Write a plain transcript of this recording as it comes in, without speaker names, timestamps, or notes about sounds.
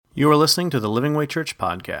You are listening to the Living Way Church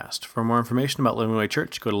podcast. For more information about Living Way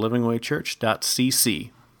Church, go to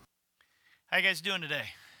livingwaychurch.cc. How you guys doing today?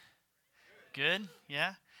 Good?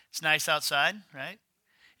 Yeah? It's nice outside, right?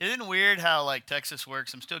 Isn't it weird how like Texas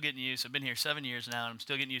works? I'm still getting used. I've been here 7 years now, and I'm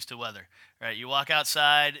still getting used to weather, right? You walk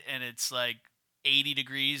outside, and it's like 80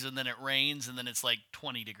 degrees, and then it rains, and then it's like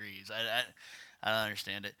 20 degrees. I don't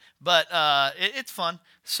understand it. But it's fun.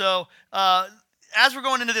 So as we're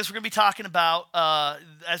going into this, we're going to be talking about,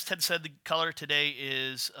 as Ted said, the color today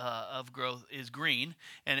is of growth is green,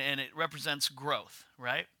 and it represents growth,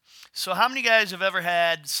 right? So how many guys have ever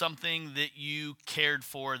had something that you cared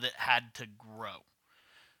for that had to grow?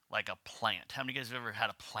 Like a plant. How many guys have ever had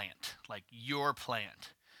a plant? Like your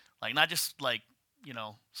plant. Like not just like,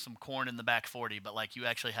 some corn in the back 40, but like you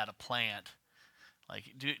actually had a plant. Like,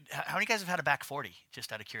 how many guys have had a back 40,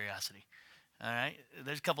 just out of curiosity? All right.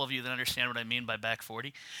 There's a couple of you that understand what I mean by back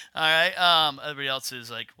 40. All right. Everybody else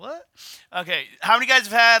is like, what? Okay. How many guys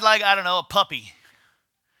have had, like, I don't know, a puppy?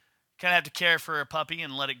 Kind of have to care for a puppy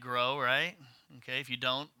and let it grow, right? Okay. If you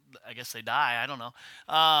don't, I guess they die. I don't know.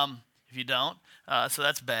 If you don't, so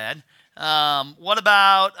that's bad. What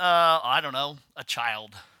about, I don't know, a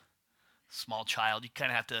child, small child? You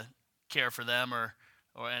kind of have to care for them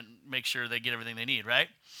and make sure they get everything they need, right?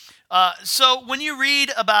 So when you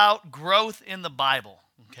read about growth in the Bible,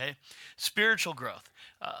 okay, spiritual growth,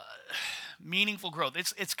 meaningful growth,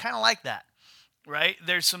 it's kind of like that, right?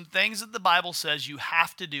 There's some things that the Bible says you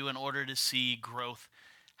have to do in order to see growth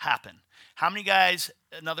happen. How many guys,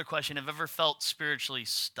 another question, have ever felt spiritually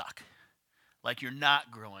stuck? Like you're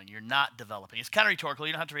not growing, you're not developing. It's kind of rhetorical.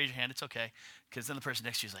 You don't have to raise your hand. It's okay. Because then the person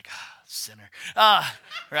next to you is like, sinner.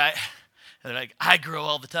 Right? They're like, I grow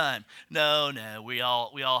all the time. No, we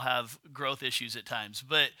all have growth issues at times.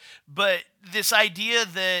 But this idea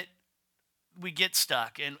that we get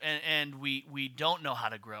stuck and we don't know how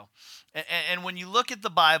to grow. And when you look at the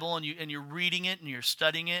Bible and you're reading it and you're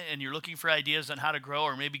studying it and you're looking for ideas on how to grow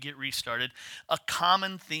or maybe get restarted, a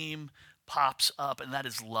common theme pops up, and that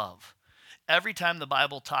is love. Every time the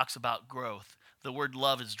Bible talks about growth, the word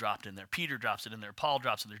love is dropped in there. Peter drops it in there. Paul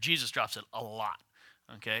drops it in there. Jesus drops it a lot.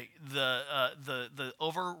 Okay, the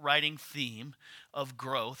overriding theme of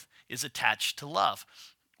growth is attached to love,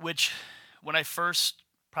 which when I first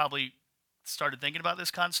probably started thinking about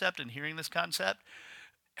this concept and hearing this concept,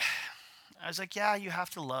 I was like, yeah, you have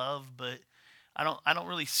to love, but I don't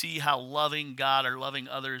really see how loving God or loving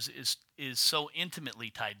others is so intimately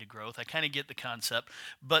tied to growth. I kind of get the concept,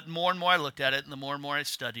 but more and more I looked at it, and the more I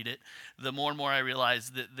studied it, the more and more I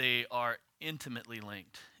realized that they are intimately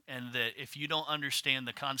linked. And that if you don't understand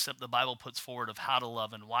the concept the Bible puts forward of how to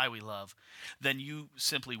love and why we love, then you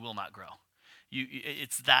simply will not grow.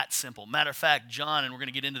 It's that simple. Matter of fact, John, and we're going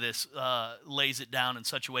to get into this, lays it down in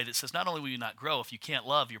such a way that says not only will you not grow, if you can't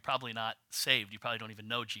love, you're probably not saved. You probably don't even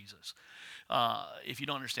know Jesus if you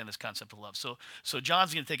don't understand this concept of love. So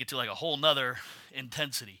John's going to take it to like a whole nother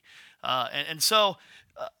intensity. So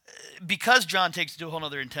because John takes it to a whole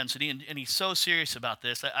nother intensity, and he's so serious about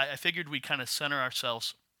this, I figured we'd kind of center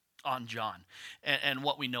ourselves on John and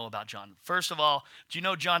what we know about John. First of all, do you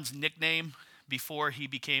know John's nickname before he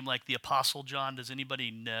became like the Apostle John? Does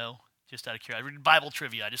anybody know? Just out of curiosity. I read Bible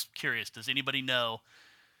trivia. I'm just curious. Does anybody know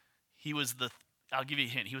he was I'll give you a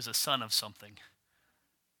hint. He was a son of something.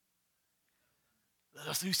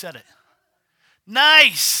 Who said it?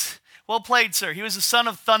 Nice. Well played, sir. He was the son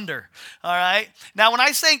of thunder. All right. Now, when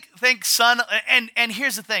I think son, and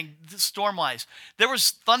here's the thing, storm-wise, there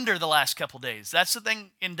was thunder the last couple days. That's the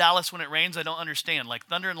thing in Dallas when it rains. I don't understand. Like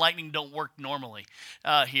thunder and lightning don't work normally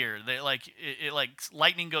here. They like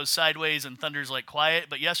lightning goes sideways and thunder's like quiet.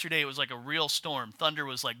 But yesterday it was like a real storm. Thunder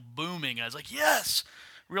was like booming, and I was like, yes.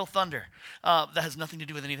 Real thunder. That has nothing to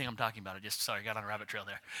do with anything I'm talking about. I got on a rabbit trail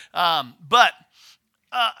there. But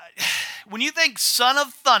when you think son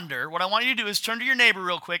of thunder, what I want you to do is turn to your neighbor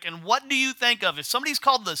real quick, and what do you think of? If somebody's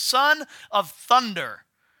called the son of thunder,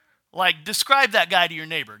 like describe that guy to your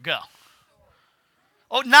neighbor. Go.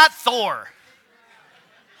 Oh, not Thor.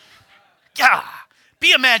 Yeah.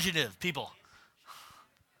 Be imaginative, people.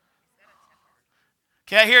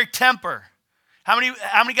 Okay, I hear temper. How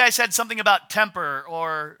many guys had something about temper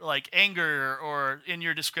or like anger or in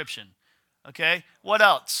your description? Okay. What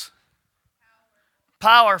else?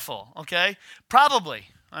 Powerful. Okay. Probably.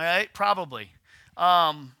 All right. Probably.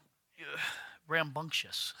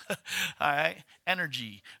 Rambunctious. All right.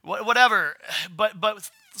 Energy. Whatever. But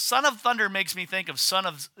Son of Thunder makes me think of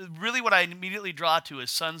really what I immediately draw to is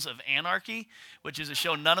Sons of Anarchy, which is a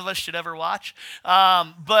show none of us should ever watch.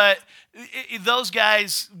 But those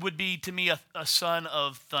guys would be, to me, a son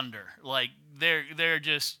of thunder. Like, they're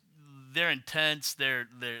just they're intense, they're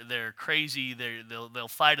crazy, they'll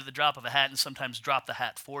fight at the drop of a hat and sometimes drop the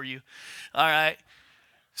hat for you. All right,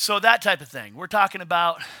 so that type of thing. We're talking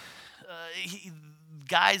about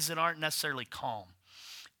guys that aren't necessarily calm.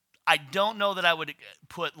 I don't know that I would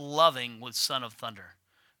put loving with Son of Thunder,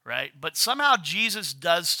 right? But somehow Jesus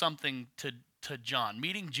does something to John.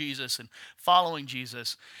 Meeting Jesus and following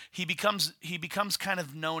Jesus, he becomes kind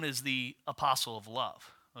of known as the apostle of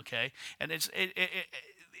love. Okay, and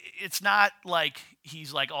it's not like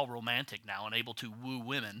he's like all romantic now and able to woo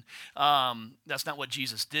women. That's not what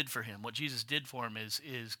Jesus did for him. What Jesus did for him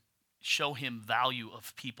is show him value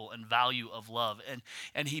of people and value of love,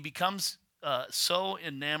 and he becomes so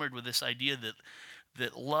enamored with this idea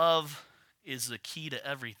that love is the key to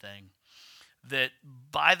everything, that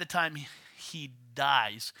by the time he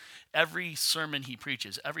dies, every sermon he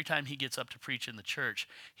preaches, every time he gets up to preach in the church,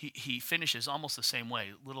 he finishes almost the same way.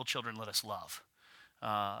 Little children, let us love.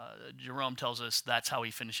 Jerome tells us that's how he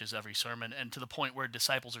finishes every sermon, and to the point where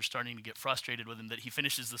disciples are starting to get frustrated with him that he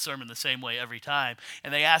finishes the sermon the same way every time.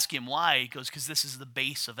 And they ask him why. He goes, because this is the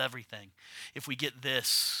base of everything. If we get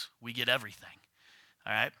this, we get everything.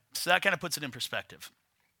 All right? So that kind of puts it in perspective.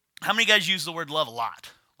 How many guys use the word love a lot?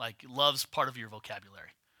 Like, love's part of your vocabulary.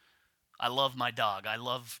 I love my dog. I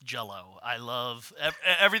love Jell-O. I love,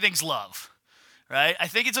 everything's love, right? I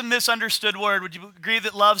think it's a misunderstood word. Would you agree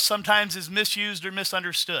that love sometimes is misused or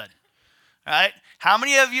misunderstood? Right? How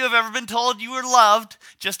many of you have ever been told you were loved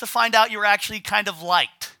just to find out you were actually kind of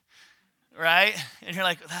liked? Right? And you're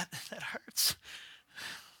like, that hurts.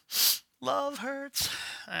 Love hurts.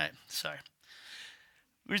 All right, sorry.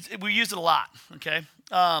 We use it a lot, okay?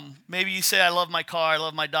 Maybe you say, I love my car, I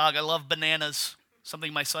love my dog, I love bananas.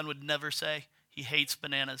 Something my son would never say. He hates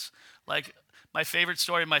bananas. Like, my favorite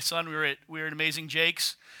story, my son, we were at Amazing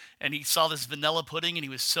Jake's, and he saw this vanilla pudding, and he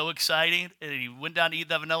was so excited, and he went down to eat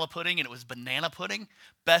that vanilla pudding, and it was banana pudding.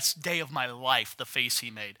 Best day of my life, the face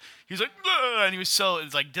he made. He was like, ugh! And he was it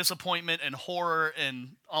was like disappointment and horror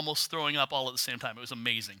and almost throwing up all at the same time. It was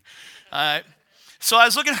amazing. So I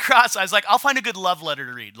was looking across, I was like, I'll find a good love letter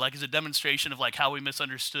to read, like as a demonstration of like how we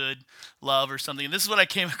misunderstood love or something. And this is what I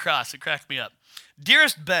came across. It cracked me up.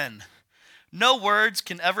 Dearest Ben, no words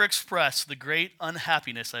can ever express the great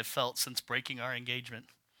unhappiness I've felt since breaking our engagement.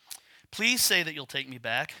 Please say that you'll take me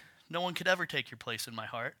back. No one could ever take your place in my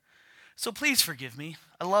heart. So please forgive me.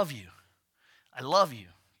 I love you. I love you.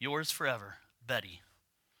 Yours forever, Betty.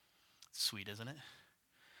 Sweet, isn't it?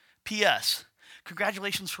 P.S.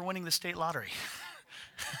 Congratulations for winning the state lottery.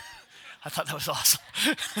 I thought that was awesome.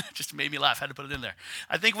 Just made me laugh. Had to put it in there.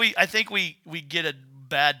 I think we get a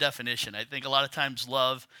bad definition. I think a lot of times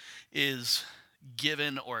love is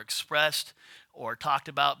given or expressed or talked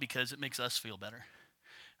about because it makes us feel better,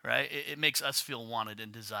 right? It makes us feel wanted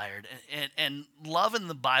and desired. And love in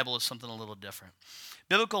the Bible is something a little different.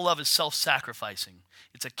 Biblical love is self-sacrificing.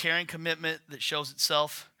 It's a caring commitment that shows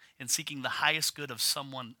itself in seeking the highest good of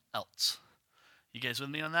someone else. You guys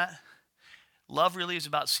with me on that? Love really is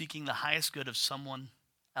about seeking the highest good of someone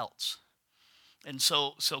else. And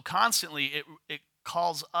so constantly it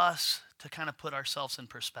calls us to kind of put ourselves in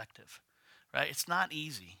perspective, right? It's not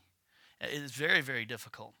easy. It is very, very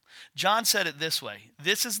difficult. John said it this way.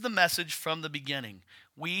 This is the message from the beginning.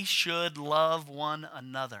 We should love one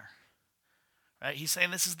another. Right? He's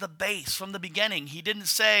saying this is the base from the beginning.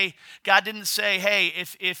 God didn't say, hey,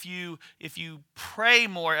 if you pray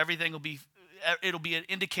more, it'll be an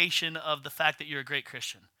indication of the fact that you're a great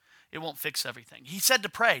Christian. It won't fix everything. He said to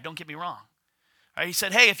pray, don't get me wrong. Right? He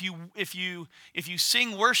said, hey, if you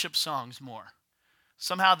sing worship songs more,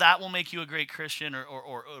 somehow that will make you a great Christian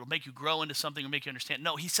or it'll make you grow into something or make you understand.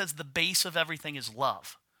 No, he says the base of everything is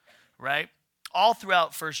love, right? All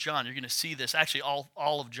throughout 1 John, you're going to see this. Actually,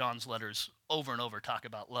 all of John's letters over and over talk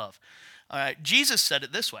about love. All right, Jesus said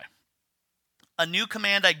it this way. A new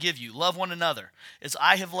command I give you, love one another, as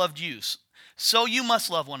I have loved you. So you must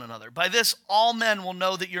love one another. By this, all men will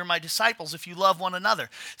know that you're my disciples if you love one another.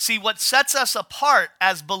 See, what sets us apart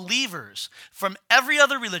as believers from every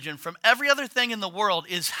other religion, from every other thing in the world,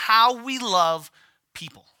 is how we love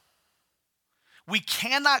people. We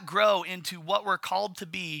cannot grow into what we're called to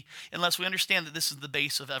be unless we understand that this is the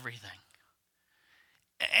base of everything.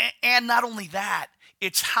 And not only that,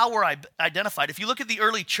 it's how we're identified. If you look at the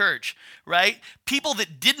early church, right, people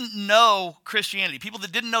that didn't know Christianity, people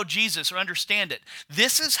that didn't know Jesus or understand it,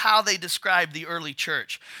 this is how they described the early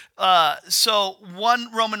church. So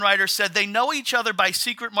one Roman writer said, they know each other by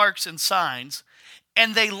secret marks and signs,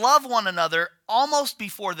 and they love one another almost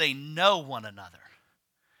before they know one another.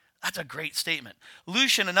 That's a great statement.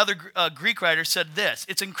 Lucian, another Greek writer, said this: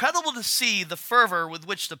 "It's incredible to see the fervor with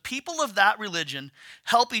which the people of that religion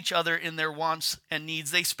help each other in their wants and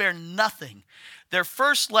needs. They spare nothing. Their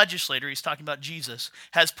first legislator," he's talking about Jesus,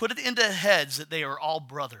 "has put it into heads that they are all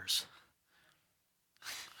brothers."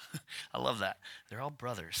 I love that. They're all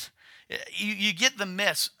brothers. You get the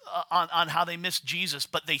miss on how they miss Jesus,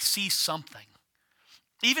 but they see something.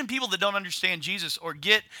 Even people that don't understand Jesus or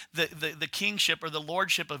get the kingship or the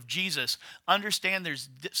lordship of Jesus understand there's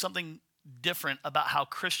something different about how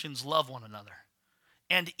Christians love one another.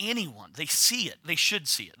 And anyone, they see it. They should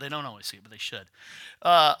see it. They don't always see it, but they should.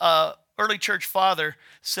 Early church father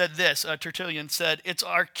said this, Tertullian said, "It's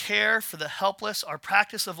our care for the helpless, our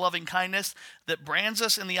practice of loving kindness that brands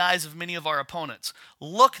us in the eyes of many of our opponents.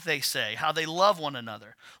 Look," they say, "how they love one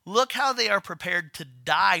another. Look how they are prepared to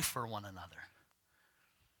die for one another."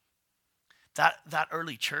 That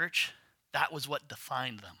early church, that was what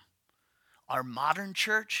defined them. Our modern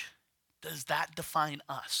church, does that define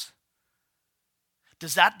us?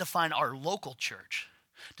 Does that define our local church?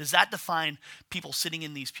 Does that define people sitting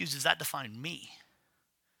in these pews? Does that define me?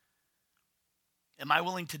 Am I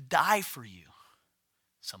willing to die for you?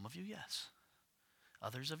 Some of you, yes.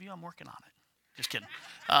 Others of you, I'm working on it. Just kidding.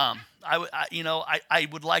 I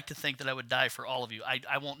would like to think that I would die for all of you.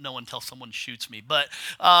 I won't know until someone shoots me. But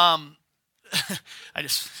I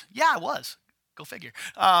was. Go figure.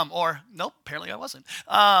 Or, nope, apparently I wasn't.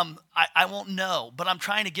 I won't know, but I'm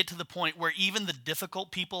trying to get to the point where even the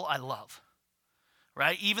difficult people I love,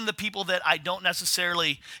 right? Even the people that I don't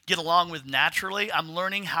necessarily get along with naturally, I'm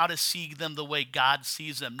learning how to see them the way God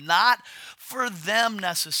sees them. Not for them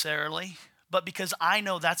necessarily, but because I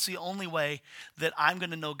know that's the only way that I'm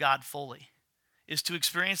going to know God fully, is to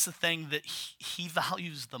experience the thing that he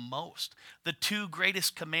values the most. The two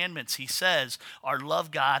greatest commandments, he says, are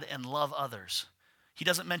love God and love others. He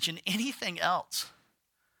doesn't mention anything else.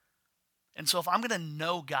 And so if I'm going to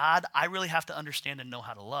know God, I really have to understand and know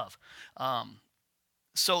how to love.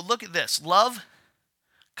 So look at this. Love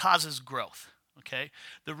causes growth, okay?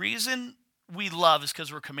 The reason we love is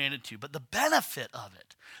because we're commanded to, but the benefit of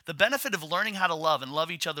it, the benefit of learning how to love and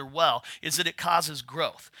love each other well, is that it causes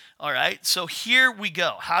growth. All right, so here we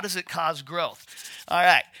go. How does it cause growth? All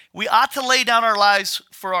right, we ought to lay down our lives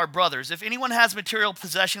for our brothers. If anyone has material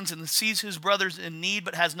possessions and sees his brothers in need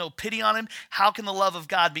but has no pity on him, how can the love of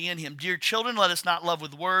God be in him? Dear children, let us not love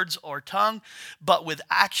with words or tongue, but with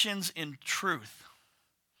actions in truth.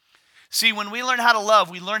 See, when we learn how to love,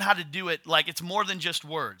 we learn how to do it like it's more than just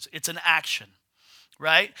words. It's an action,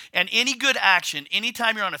 right? And any good action,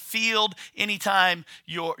 anytime you're on a field, anytime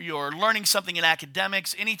you're learning something in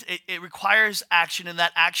academics, it requires action, and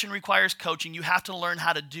that action requires coaching. You have to learn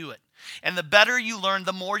how to do it. And the better you learn,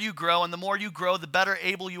 the more you grow, and the more you grow, the better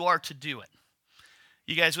able you are to do it.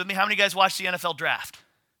 You guys with me? How many guys watched the NFL draft?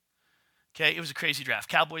 Okay, it was a crazy draft.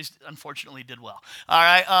 Cowboys, unfortunately, did well. All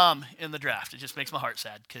right, in the draft. It just makes my heart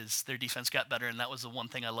sad because their defense got better, and that was the one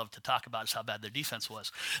thing I love to talk about is how bad their defense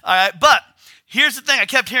was. All right, but here's the thing I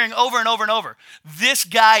kept hearing over and over and over. This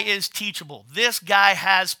guy is teachable. This guy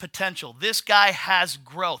has potential. This guy has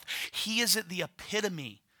growth. He is at the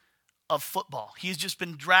epitome of football. He's just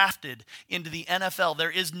been drafted into the NFL. There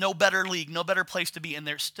is no better league, no better place to be, and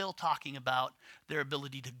they're still talking about their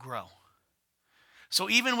ability to grow. So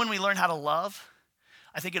even when we learn how to love,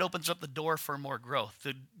 I think it opens up the door for more growth,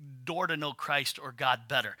 the door to know Christ or God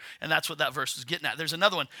better. And that's what that verse is getting at. There's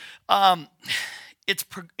another one.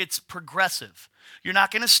 It's progressive. You're not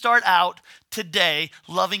going to start out today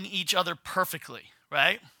loving each other perfectly,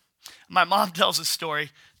 right? My mom tells a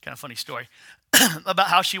story, kind of funny story, about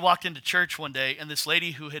how she walked into church one day and this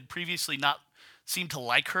lady who had previously not seemed to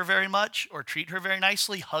like her very much or treat her very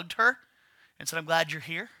nicely hugged her and said, "I'm glad you're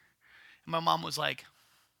here." And my mom was like,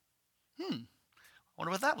 I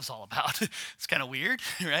wonder what that was all about. It's kind of weird,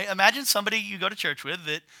 right? Imagine somebody you go to church with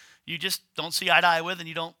that you just don't see eye to eye with and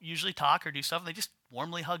you don't usually talk or do stuff, and they just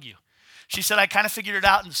warmly hug you. She said, "I kind of figured it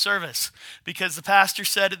out in the service because the pastor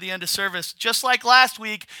said at the end of service, just like last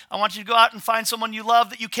week, I want you to go out and find someone you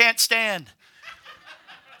love that you can't stand."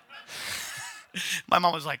 My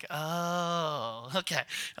mom was like, "Oh, okay."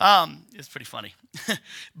 It's pretty funny.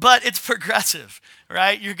 But it's progressive,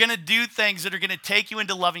 right? You're going to do things that are going to take you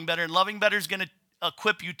into loving better, and loving better is going to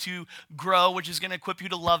equip you to grow, which is going to equip you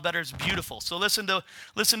to love better. It's beautiful. So listen to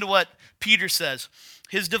what Peter says.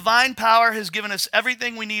 His divine power has given us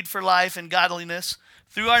everything we need for life and godliness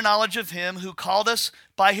through our knowledge of him who called us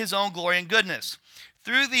by his own glory and goodness.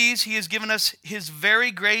 Through these, he has given us his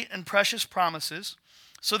very great and precious promises,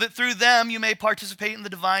 so that through them you may participate in the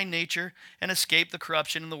divine nature and escape the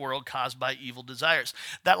corruption in the world caused by evil desires.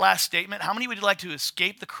 That last statement, how many would like to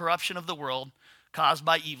escape the corruption of the world caused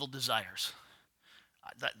by evil desires?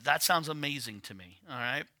 That sounds amazing to me, all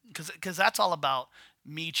right? Because that's all about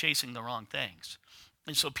me chasing the wrong things.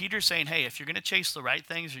 And so Peter's saying, hey, if you're going to chase the right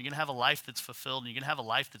things, you're going to have a life that's fulfilled, and you're going to have a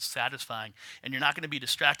life that's satisfying, and you're not going to be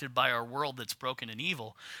distracted by our world that's broken and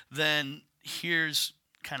evil, then here's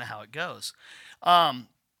kind of how it goes.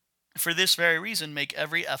 For this very reason, make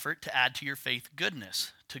every effort to add to your faith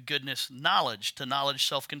goodness, to goodness knowledge, to knowledge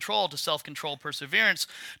self-control, to self-control perseverance,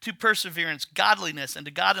 to perseverance godliness, and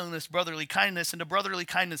to godliness brotherly kindness, and to brotherly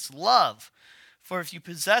kindness love. For if you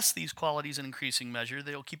possess these qualities in increasing measure,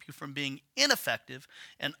 they will keep you from being ineffective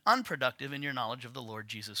and unproductive in your knowledge of the Lord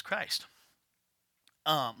Jesus Christ.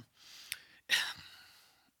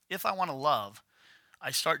 If I want to love,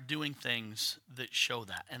 I start doing things that show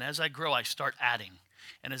that. And as I grow, I start adding.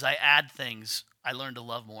 And as I add things, I learn to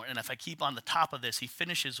love more. And if I keep on the top of this, he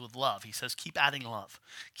finishes with love. He says, keep adding love.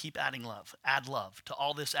 Keep adding love. Add love. To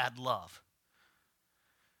all this, add love.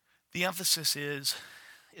 The emphasis is,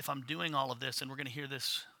 if I'm doing all of this, and we're going to hear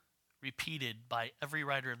this repeated by every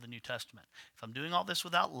writer of the New Testament, if I'm doing all this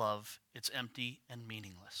without love, it's empty and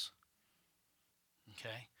meaningless.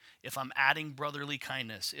 Okay? If I'm adding brotherly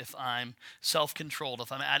kindness, if I'm self-controlled,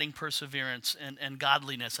 if I'm adding perseverance and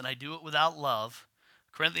godliness, and I do it without love,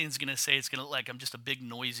 Corinthians is going to say it's going to look like I'm just a big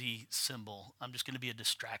noisy symbol. I'm just going to be a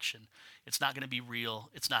distraction. It's not going to be real.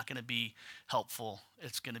 It's not going to be helpful.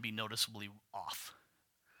 It's going to be noticeably off.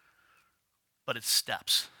 But it's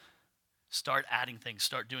steps. Start adding things.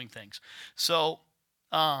 Start doing things. So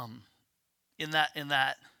in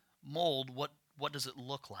that mold, what does it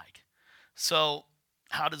look like? So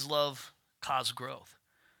how does love cause growth?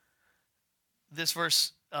 This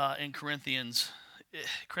verse in Corinthians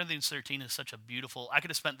 13 is such a beautiful, I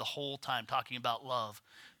could have spent the whole time talking about love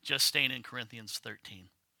just staying in Corinthians 13.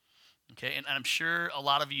 Okay, and I'm sure a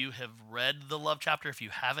lot of you have read the love chapter. If you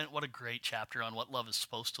haven't, what a great chapter on what love is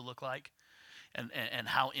supposed to look like and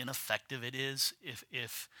how ineffective it is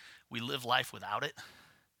if we live life without it.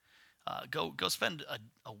 Go spend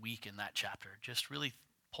a week in that chapter, just really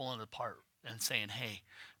pulling it apart and saying, hey,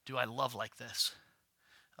 do I love like this?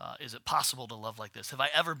 Is it possible to love like this? Have I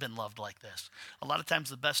ever been loved like this? A lot of times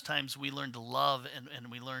the best times we learn to love and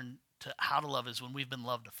we learn how to love is when we've been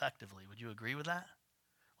loved effectively. Would you agree with that?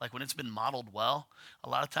 Like when it's been modeled well, a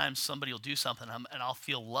lot of times somebody will do something and I'll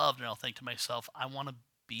feel loved and I'll think to myself, I want to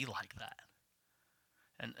be like that.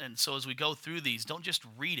 And so as we go through these, don't just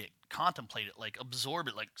read it, contemplate it, like absorb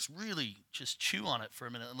it, like really just chew on it for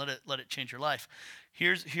a minute and let it change your life.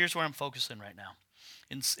 Here's where I'm focusing right now.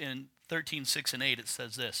 In 13:6-8, it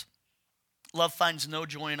says this: love finds no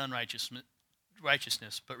joy in unrighteousness,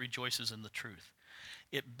 but rejoices in the truth.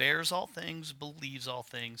 It bears all things, believes all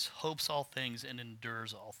things, hopes all things, and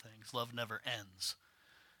endures all things. Love never ends.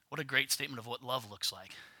 What a great statement of what love looks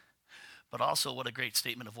like. But also what a great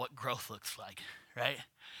statement of what growth looks like, right?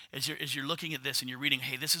 As you're looking at this and you're reading,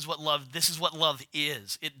 hey, this is what love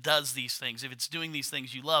is. It does these things. If it's doing these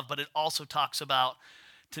things, you love. But it also talks about,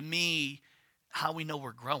 to me, how we know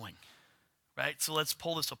we're growing, right? So let's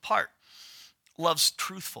pull this apart. Love's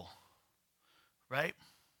truthful, right?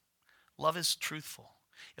 Love is truthful.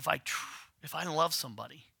 If I love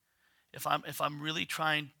somebody, if I'm really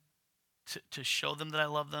trying to show them that I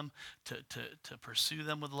love them, to pursue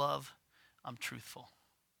them with love, I'm truthful.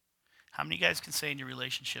 How many of you guys can say in your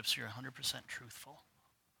relationships you're 100% truthful?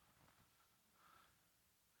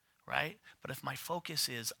 Right? But if my focus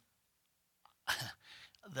is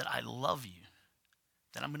that I love you,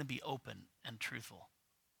 then I'm going to be open and truthful.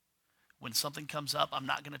 When something comes up, I'm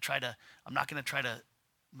not going to try to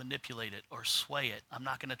manipulate it or sway it. I'm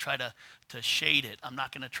not going to try to shade it. I'm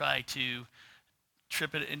not going to try to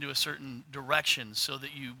trip it into a certain direction so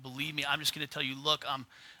that you believe me. I'm just going to tell you, look,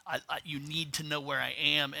 you need to know where I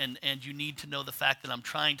am, and you need to know the fact that I'm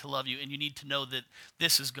trying to love you, and you need to know that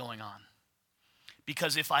this is going on.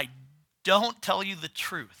 Because if I don't tell you the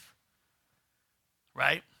truth,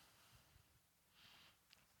 right,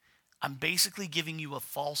 I'm basically giving you a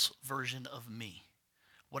false version of me.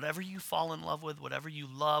 Whatever you fall in love with, whatever you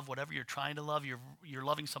love, whatever you're trying to love, you're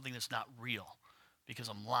loving something that's not real because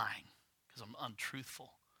I'm lying, because I'm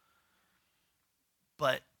untruthful.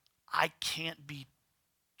 But I can't be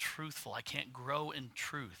truthful. I can't grow in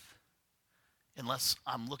truth unless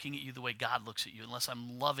I'm looking at you the way God looks at you, unless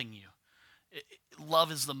I'm loving you.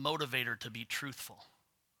 Love is the motivator to be truthful,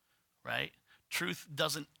 right? Truth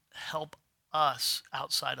doesn't help us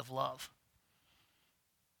outside of love.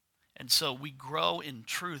 And so we grow in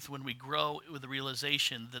truth when we grow with the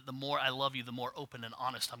realization that the more I love you, the more open and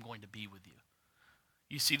honest I'm going to be with you.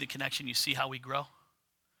 You see the connection? You see how we grow?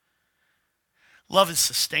 Love is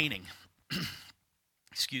sustaining.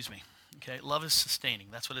 Excuse me. Okay, love is sustaining.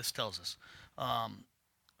 That's what this tells us.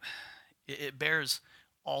 It bears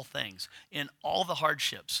all things. In all the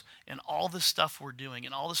hardships, and all the stuff we're doing,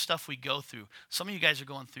 and all the stuff we go through. Some of you guys are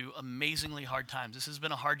going through amazingly hard times. This has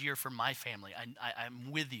been a hard year for my family.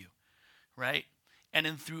 I'm with you, right? And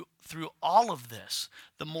through all of this,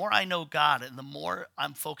 the more I know God and the more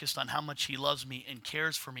I'm focused on how much he loves me and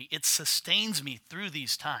cares for me, it sustains me through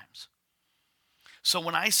these times. So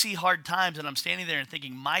when I see hard times and I'm standing there and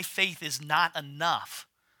thinking, my faith is not enough,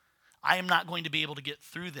 I am not going to be able to get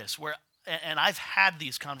through this. And I've had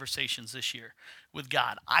these conversations this year with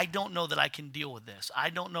God. I don't know that I can deal with this.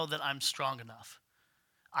 I don't know that I'm strong enough.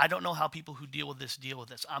 I don't know how people who deal with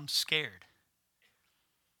this. I'm scared.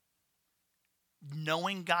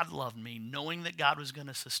 Knowing God loved me, knowing that God was going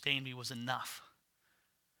to sustain me was enough.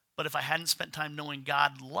 But if I hadn't spent time knowing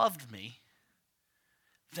God loved me,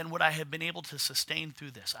 then would I have been able to sustain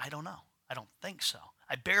through this? I don't know. I don't think so.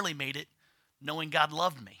 I barely made it knowing God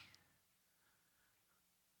loved me.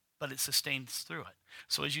 But it sustains through it.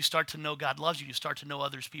 So as you start to know God loves you, you start to know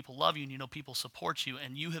others people love you, and you know people support you,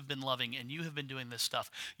 and you have been loving, and you have been doing this stuff.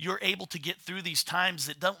 You're able to get through these times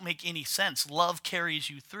that don't make any sense. Love carries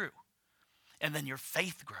you through. And then your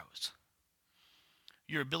faith grows.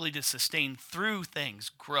 Your ability to sustain through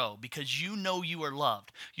things grow because you know you are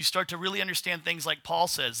loved. You start to really understand things like Paul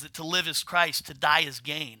says, that to live is Christ, to die is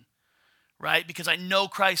gain, right? Because I know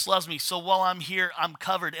Christ loves me, so while I'm here, I'm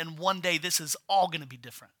covered, and one day this is all going to be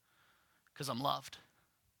different because I'm loved,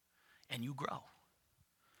 and you grow.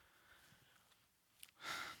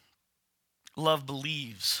 Love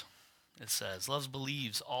believes, it says. Love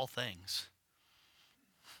believes all things.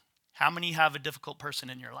 How many have a difficult person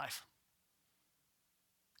in your life?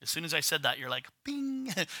 As soon as I said that, you're like,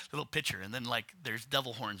 bing, little picture. And then like there's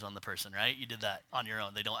devil horns on the person, right? You did that on your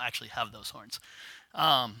own. They don't actually have those horns.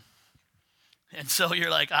 And so you're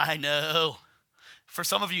like, I know. For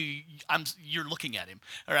some of you, you're looking at him,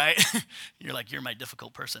 all right? You're like, you're my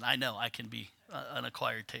difficult person. I know I can be an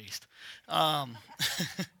acquired taste. I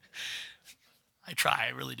try, I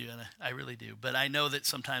really do, I really do. But I know that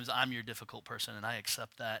sometimes I'm your difficult person, and I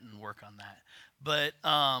accept that and work on that. But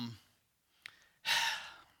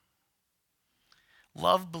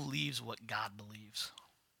love believes what God believes.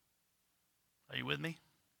 Are you with me?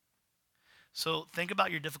 So think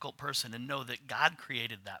about your difficult person and know that God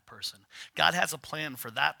created that person. God has a plan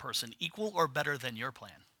for that person equal or better than your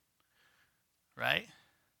plan, right?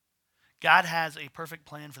 God has a perfect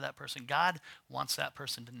plan for that person. God wants that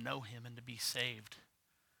person to know him and to be saved.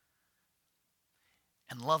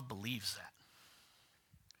 And love believes that,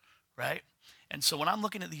 right? And so when I'm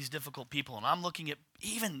looking at these difficult people and I'm looking at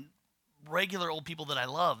even regular old people that I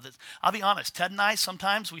love, I'll be honest, Ted and I,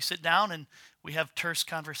 sometimes we sit down and we have terse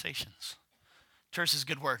conversations. Terse is a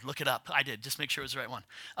good word. Look it up. I did. Just make sure it was the right one.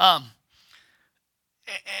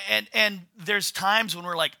 And there's times when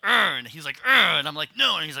we're like, and he's like, and I'm like,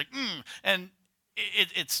 no, and he's like, and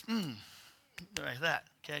it's like that.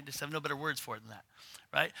 Okay, I just have no better words for it than that,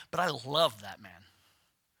 right? But I love that man.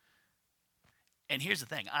 And here's the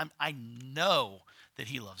thing: I know that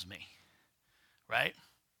he loves me, right?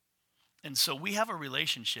 And so we have a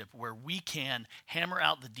relationship where we can hammer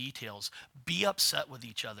out the details, be upset with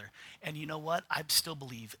each other, and you know what? I still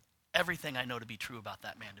believe everything I know to be true about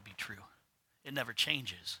that man to be true. It never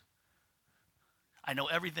changes. I know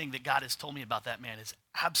everything that God has told me about that man is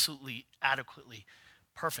absolutely, adequately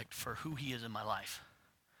perfect for who he is in my life.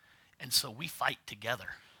 And so we fight together.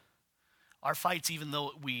 Our fights, even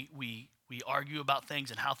though we argue about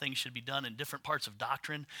things and how things should be done in different parts of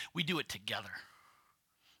doctrine, we do it together.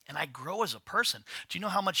 And I grow as a person. Do you know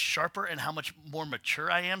how much sharper and how much more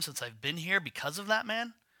mature I am since I've been here because of that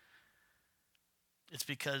man? It's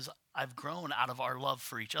because I've grown out of our love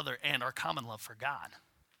for each other and our common love for God,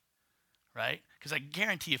 right? Because I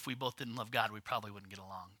guarantee if we both didn't love God, we probably wouldn't get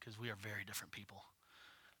along because we are very different people,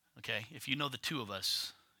 okay? If you know the two of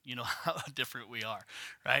us, you know how different we are,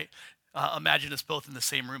 right? Imagine us both in the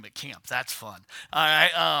same room at camp. That's fun. All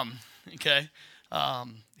right, okay?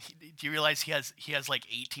 Do you realize he has like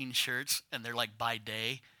 18 shirts and they're like by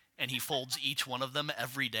day, and he folds each one of them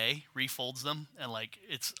every day, refolds them, and like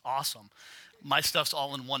it's awesome. My stuff's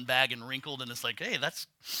all in one bag and wrinkled, and it's like, hey, that's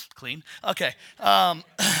clean. Okay,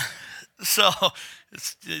 so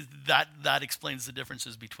that explains the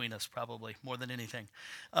differences between us probably more than anything.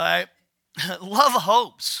 All right, love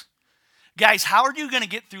hopes, guys. How are you going to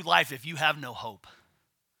get through life if you have no hope?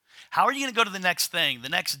 How are you going to go to the next thing, the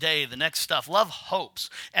next day, the next stuff? Love hopes.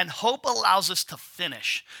 And hope allows us to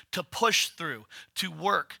finish, to push through, to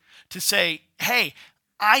work, to say, hey,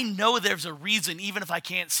 I know there's a reason even if I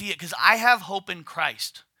can't see it because I have hope in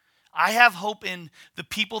Christ. I have hope in the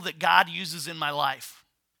people that God uses in my life.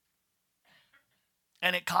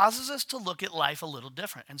 And it causes us to look at life a little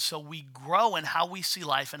different. And so we grow in how we see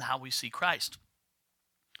life and how we see Christ.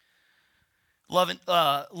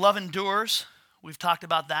 Love endures. We've talked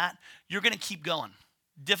about that. You're going to keep going.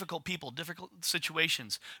 Difficult people, difficult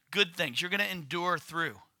situations, good things. You're going to endure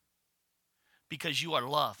through because you are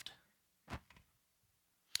loved.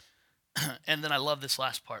 And then I love this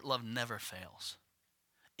last part. Love never fails.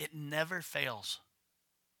 It never fails.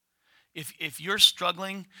 If you're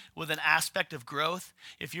struggling with an aspect of growth,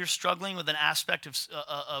 if you're struggling with an aspect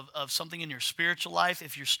of something in your spiritual life,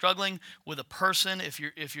 if you're struggling with a person, if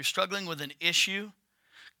you're struggling with an issue,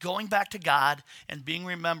 going back to God and being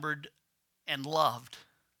remembered and loved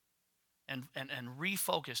and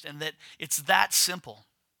refocused, and that it's that simple.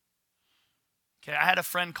 Okay, I had a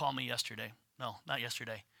friend call me yesterday. No, not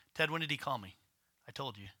yesterday. Ted, when did he call me? I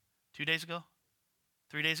told you. 2 days ago?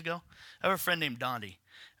 3 days ago? I have a friend named Dondi.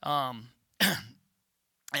 And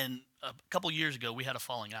a couple years ago, we had a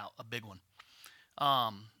falling out, a big one.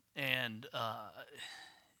 I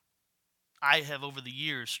have, over the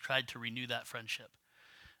years, tried to renew that friendship.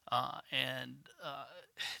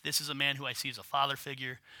 This is a man who I see as a father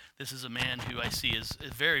figure. This is a man who I see as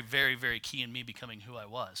very, very, very key in me becoming who I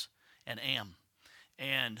was and am.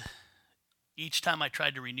 And each time I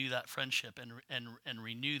tried to renew that friendship and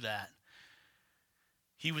renew that,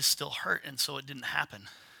 he was still hurt, and so it didn't happen.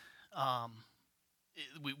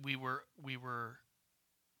 We were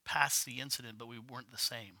past the incident, but we weren't the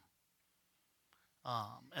same.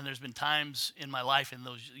 And there's been times in my life in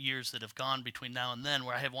those years that have gone between now and then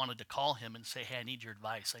where I have wanted to call him and say, hey, I need your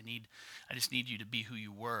advice. I just need you to be who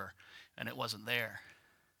you were. And it wasn't there.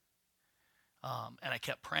 And I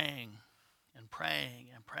kept praying and praying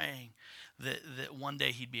and praying that one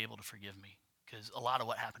day he'd be able to forgive me because a lot of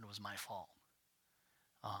what happened was my fault.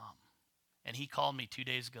 And he called me 2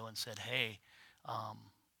 days ago and said, hey,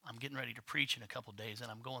 I'm getting ready to preach in a couple days,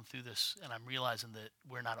 and I'm going through this, and I'm realizing that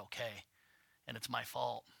we're not okay, and it's my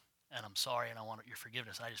fault, and I'm sorry, and I want your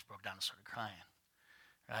forgiveness. And I just broke down and started crying,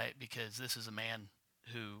 right? Because this is a man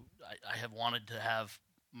who I have wanted to have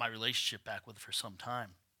my relationship back with for some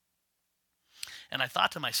time. And I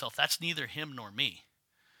thought to myself, that's neither him nor me.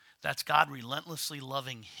 That's God relentlessly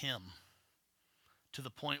loving him to the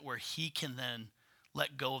point where he can then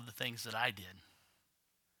let go of the things that I did.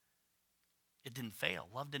 It didn't fail.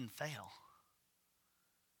 Love didn't fail.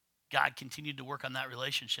 God continued to work on that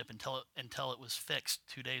relationship until it was fixed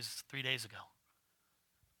 3 days ago.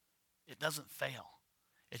 It doesn't fail.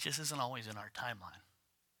 It just isn't always in our timeline.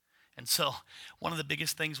 And so one of the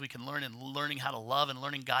biggest things we can learn in learning how to love and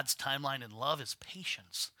learning God's timeline in love is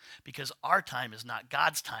patience, because our time is not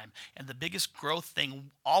God's time. And the biggest growth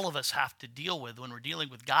thing all of us have to deal with when we're dealing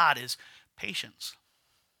with God is patience.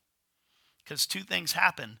 Because two things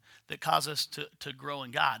happen that cause us to grow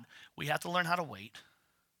in God. We have to learn how to wait.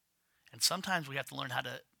 And sometimes we have to learn how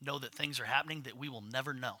to know that things are happening that we will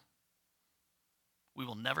never know. We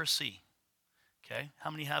will never see. Okay? How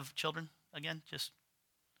many have children? Again, just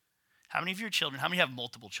how many of your children? How many have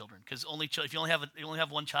multiple children? Because if you only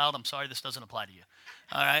have one child, I'm sorry, this doesn't apply to you.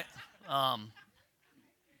 All right? I'm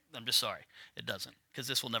just sorry. It doesn't, because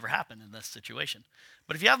this will never happen in this situation.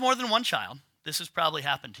 But if you have more than one child, this has probably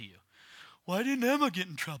happened to you. Why didn't Emma get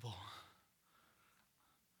in trouble?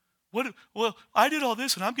 Well, I did all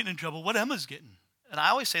this and I'm getting in trouble. What Emma's getting? And I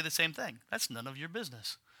always say the same thing. That's none of your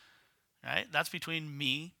business. Right? That's between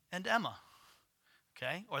me and Emma.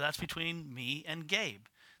 Okay? Or that's between me and Gabe.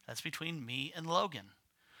 That's between me and Logan.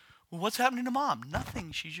 Well, what's happening to Mom?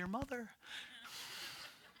 Nothing. She's your mother.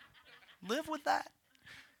 Live with that.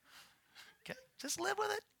 Okay? Just live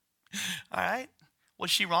with it. All right? Was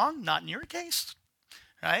she wrong? Not in your case.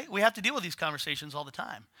 Right? We have to deal with these conversations all the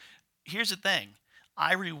time. Here's the thing.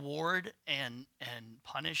 I reward and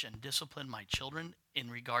punish and discipline my children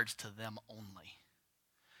in regards to them only.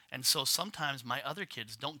 And so sometimes my other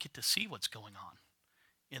kids don't get to see what's going on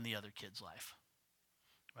in the other kid's life.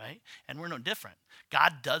 Right? And we're no different.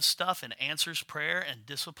 God does stuff and answers prayer and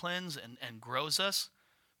disciplines and grows us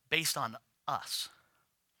based on us.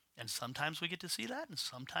 And sometimes we get to see that and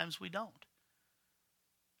sometimes we don't.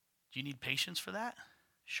 Do you need patience for that?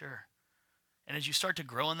 Sure. And as you start to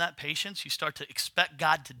grow in that patience, you start to expect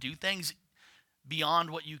God to do things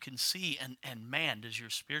beyond what you can see. And man, does your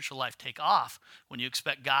spiritual life take off when you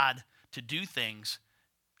expect God to do things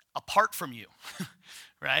apart from you,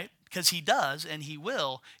 right? Because he does and he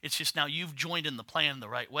will. It's just now you've joined in the plan the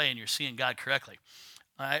right way and you're seeing God correctly.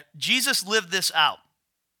 All right? Jesus lived this out.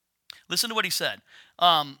 Listen to what he said.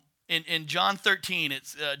 In John 13,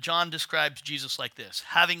 John describes Jesus like this.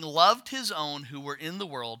 Having loved his own who were in the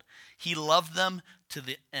world, he loved them to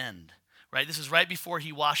the end. Right? This is right before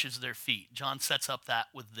he washes their feet. John sets up that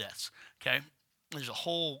with this. Okay? There's a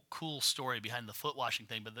whole cool story behind the foot washing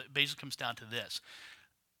thing, but it basically comes down to this.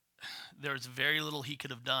 There's very little he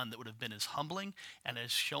could have done that would have been as humbling and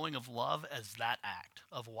as showing of love as that act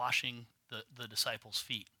of washing the disciples'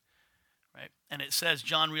 feet. Right? And it says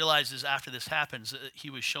John realizes after this happens that he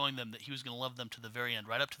was showing them that he was going to love them to the very end,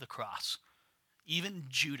 right up to the cross. Even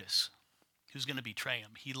Judas, who's going to betray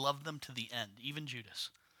him, he loved them to the end. Even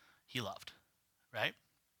Judas, he loved. Right?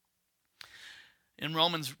 In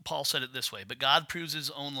Romans, Paul said it this way, but God proves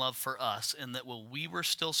his own love for us in that while we were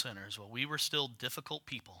still sinners, while we were still difficult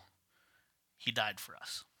people, he died for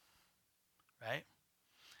us. Right?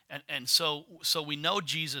 And so we know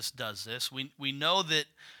Jesus does this. We know that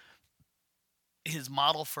his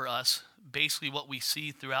model for us, basically what we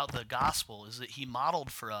see throughout the gospel, is that he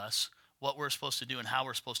modeled for us what we're supposed to do and how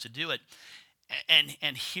we're supposed to do it.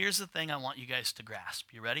 And here's the thing I want you guys to grasp.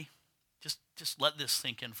 You ready? Just let this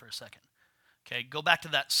sink in for a second. Okay, go back to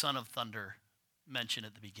that son of thunder mentioned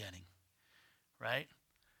at the beginning, right?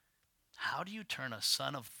 How do you turn a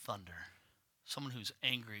son of thunder, someone who's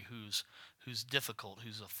angry, who's difficult,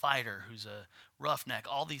 who's a fighter, who's a roughneck,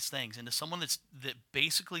 all these things, into someone that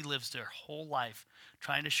basically lives their whole life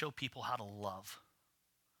trying to show people how to love?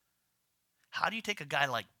 How do you take a guy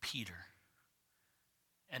like Peter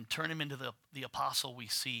and turn him into the apostle we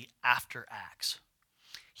see after Acts?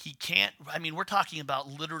 He can't, we're talking about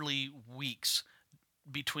literally weeks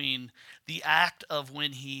between the act of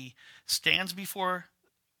when he stands before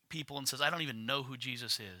people and says, I don't even know who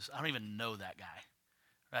Jesus is. I don't even know that guy.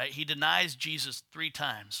 Right? He denies Jesus 3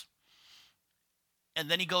 times. And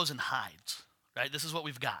then he goes and hides. Right? This is what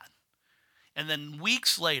we've got. And then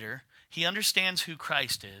weeks later, he understands who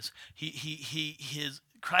Christ is. His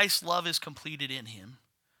Christ's love is completed in him,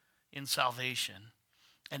 in salvation.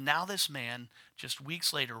 And now this man, just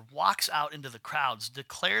weeks later, walks out into the crowds,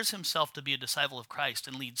 declares himself to be a disciple of Christ,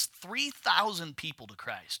 and leads 3,000 people to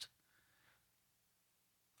Christ.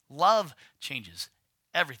 Love changes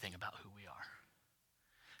everything about who we are.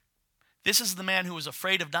 This is the man who was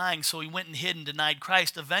afraid of dying, so he went and hid and denied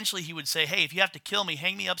Christ. Eventually he would say, hey, if you have to kill me,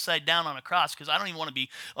 hang me upside down on a cross, because I don't even want to be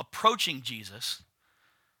approaching Jesus.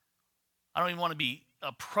 I don't even want to be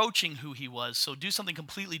approaching who he was, so do something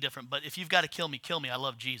completely different. But if you've got to kill me, kill me. I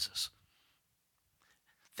love Jesus.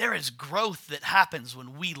 There is growth that happens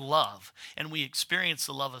when we love and we experience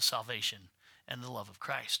the love of salvation and the love of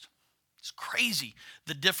Christ. It's crazy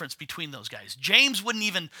the difference between those guys. James wouldn't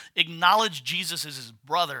even acknowledge Jesus as his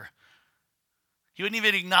brother. He wouldn't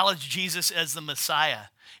even acknowledge Jesus as the Messiah.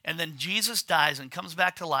 And then Jesus dies and comes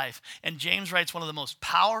back to life, and James writes one of the most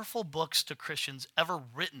powerful books to Christians ever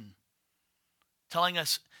written, telling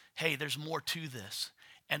us, hey, there's more to this.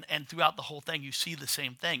 And throughout the whole thing, you see the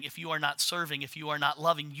same thing. If you are not serving, if you are not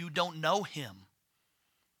loving, you don't know him.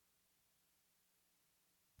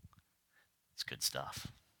 It's good stuff.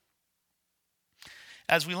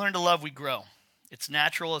 As we learn to love, we grow. It's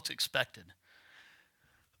natural, it's expected.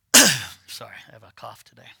 Sorry, I have a cough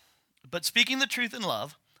today. But speaking the truth in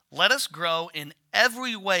love, let us grow in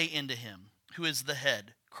every way into him, who is the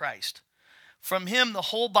head, Christ. From him, the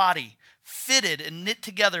whole body, fitted and knit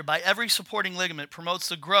together by every supporting ligament, promotes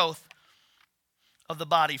the growth of the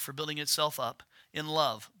body for building itself up in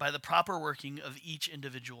love by the proper working of each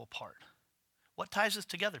individual part. What ties us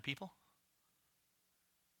together, people?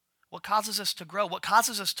 What causes us to grow? What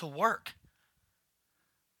causes us to work?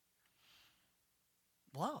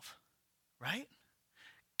 Love, right?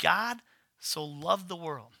 God so loved the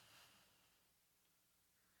world.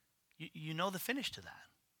 You know the finish to that.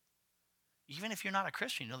 Even if you're not a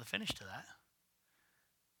Christian, you know the finish to that.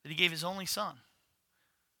 That he gave his only son,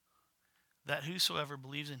 that whosoever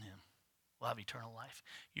believes in him will have eternal life.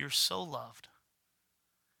 You're so loved.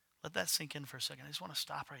 Let that sink in for a second. I just want to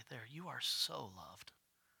stop right there. You are so loved.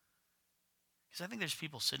 Because I think there's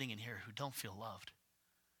people sitting in here who don't feel loved.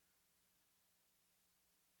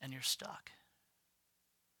 And you're stuck.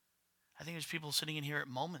 I think there's people sitting in here at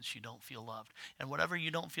moments you don't feel loved. And whatever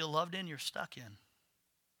you don't feel loved in, you're stuck in.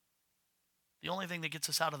 The only thing that gets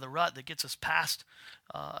us out of the rut, that gets us past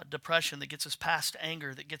depression, that gets us past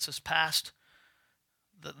anger, that gets us past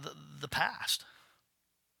the past,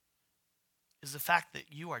 is the fact that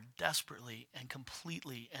you are desperately and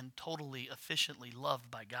completely and totally efficiently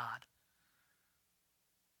loved by God.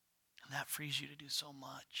 And that frees you to do so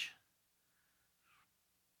much.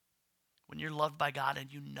 When you're loved by God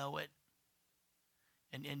and you know it,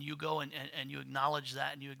 and you go and you acknowledge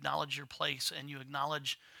that, and you acknowledge your place, and you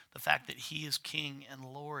acknowledge the fact that he is King and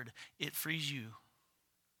Lord, it frees you.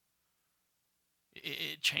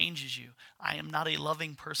 It changes you. I am not a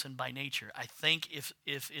loving person by nature. I think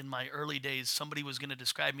if in my early days somebody was going to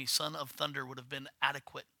describe me, son of thunder would have been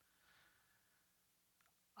adequate.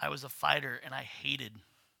 I was a fighter, and I hated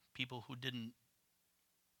people who didn't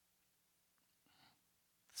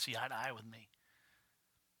see eye to eye with me.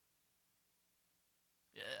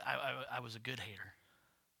 I was a good hater,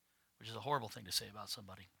 which is a horrible thing to say about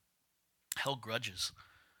somebody. Held grudges.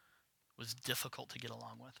 Was difficult to get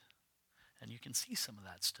along with. And you can see some of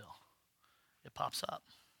that still. It pops up.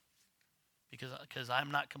 Because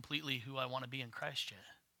I'm not completely who I want to be in Christ yet.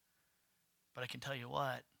 But I can tell you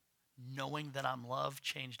what, knowing that I'm loved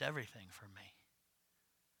changed everything for me.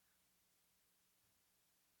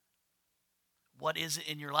 What is it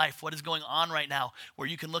in your life? What is going on right now where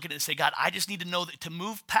you can look at it and say, God, I just need to know that to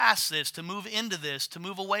move past this, to move into this, to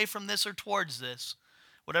move away from this or towards this,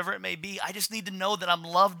 whatever it may be, I just need to know that I'm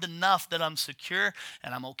loved enough, that I'm secure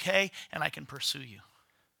and I'm okay and I can pursue you.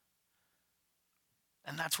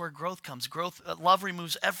 And that's where growth comes. Love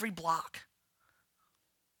removes every block.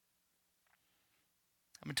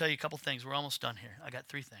 I'm going to tell you a couple things. We're almost done here. I got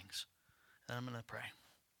 3 things. And I'm going to pray.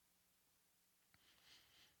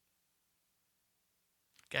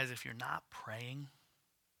 Guys, if you're not praying,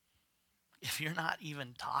 if you're not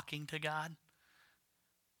even talking to God,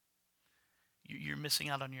 you're missing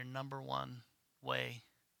out on your number one way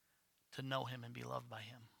to know him and be loved by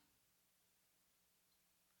him.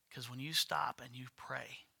 Because when you stop and you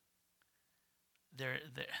pray,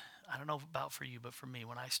 I don't know about for you, but for me,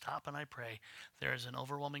 when I stop and I pray, there is an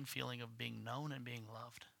overwhelming feeling of being known and being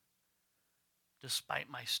loved, despite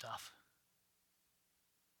my stuff.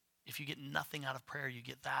 If you get nothing out of prayer, you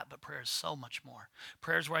get that, but prayer is so much more.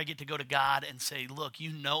 Prayer is where I get to go to God and say, look,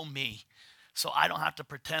 you know me, so I don't have to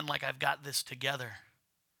pretend like I've got this together.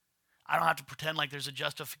 I don't have to pretend like there's a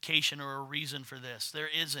justification or a reason for this. There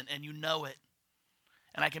isn't, and you know it.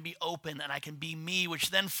 And I can be open and I can be me,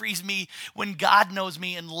 which then frees me when God knows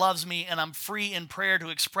me and loves me, and I'm free in prayer to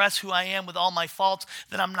express who I am with all my faults,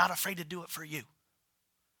 then I'm not afraid to do it for you.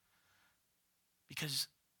 Because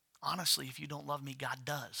honestly, if you don't love me, God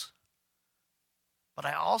does. But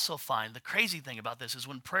I also find the crazy thing about this is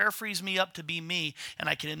when prayer frees me up to be me, and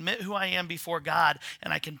I can admit who I am before God,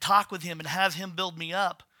 and I can talk with him and have him build me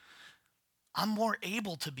up, I'm more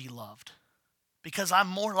able to be loved because I'm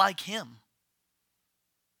more like him.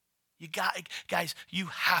 Guys, you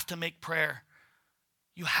have to make prayer.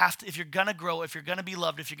 You have to, if you're going to grow, if you're going to be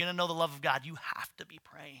loved, if you're going to know the love of God, you have to be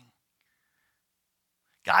praying.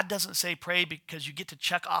 God doesn't say pray because you get to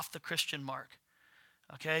check off the Christian mark,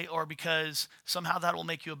 okay? Or because somehow that will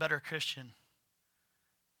make you a better Christian.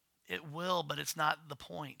 It will, but it's not the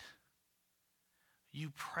point.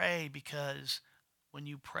 You pray because when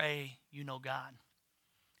you pray, you know God.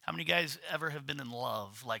 How many guys ever have been in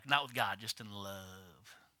love? Like, not with God, just in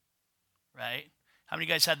love, right? How many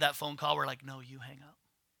guys had that phone call where like, no, you hang up.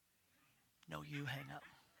 No, you hang up.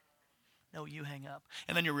 No, you hang up.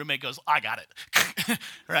 And then your roommate goes, I got it.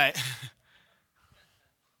 Right?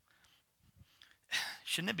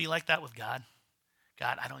 Shouldn't it be like that with God?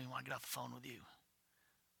 God, I don't even want to get off the phone with you.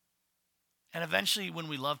 And eventually when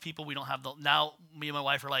we love people, we don't have now me and my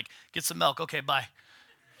wife are like, get some milk. Okay, bye.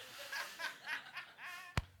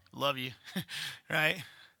 Love you. Right?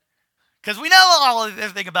 Because we know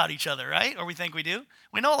everything about each other, right? Or we think we do.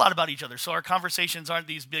 We know a lot about each other. So our conversations aren't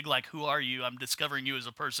these big like, who are you? I'm discovering you as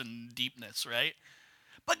a person deepness, right?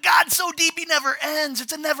 But God's so deep, he never ends.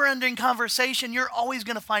 It's a never-ending conversation. You're always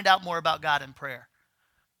going to find out more about God in prayer.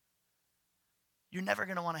 You're never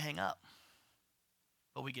going to want to hang up.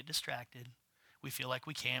 But we get distracted. We feel like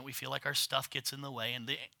we can't. We feel like our stuff gets in the way. And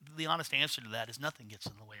the honest answer to that is nothing gets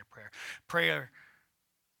in the way of prayer. Prayer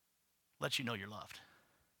lets you know you're loved.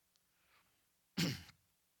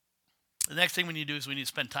 The next thing we need to do is we need to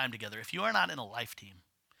spend time together. If you are not in a life team,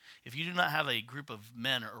 if you do not have a group of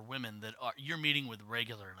men or women that you're meeting with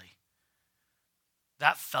regularly,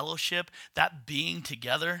 that fellowship, that being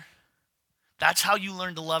together, that's how you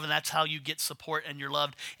learn to love, and that's how you get support and you're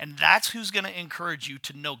loved. And that's who's going to encourage you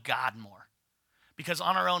to know God more. Because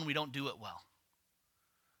on our own, we don't do it well.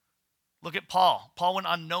 Look at Paul. Paul went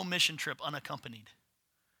on no mission trip unaccompanied.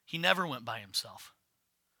 He never went by himself.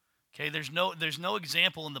 Okay, there's no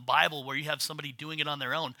example in the Bible where you have somebody doing it on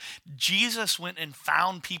their own. Jesus went and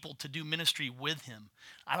found people to do ministry with him.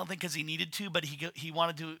 I don't think because he needed to, but he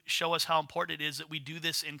wanted to show us how important it is that we do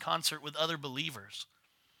this in concert with other believers.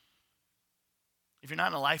 If you're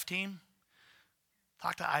not in a life team,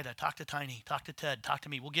 talk to Ida, talk to Tiny, talk to Ted, talk to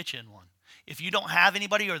me. We'll get you in one. If you don't have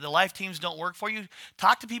anybody or the life teams don't work for you,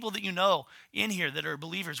 talk to people that you know in here that are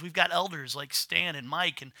believers. We've got elders like Stan and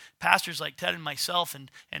Mike and pastors like Ted and myself and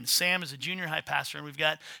Sam is a junior high pastor. And we've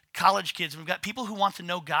got college kids. And we've got people who want to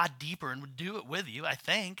know God deeper and would do it with you, I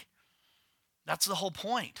think. That's the whole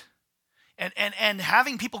point. And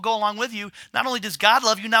having people go along with you, not only does God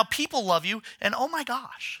love you, now people love you. And oh my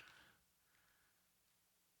gosh,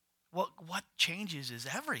 what changes is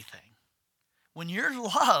everything. When you're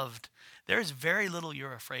loved, there's very little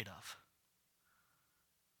you're afraid of.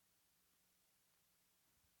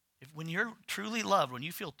 When you're truly loved, when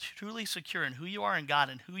you feel truly secure in who you are in God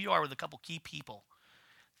and who you are with a couple key people,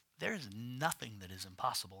 there's nothing that is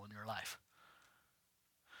impossible in your life.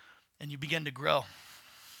 And you begin to grow.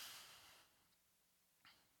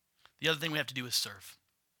 The other thing we have to do is serve.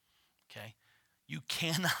 Okay? You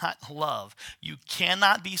cannot love. You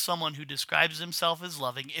cannot be someone who describes himself as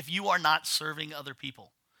loving if you are not serving other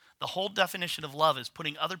people. The whole definition of love is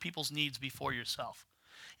putting other people's needs before yourself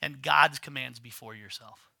and God's commands before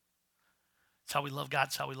yourself. It's how we love God.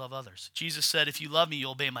 It's how we love others. Jesus said, if you love me,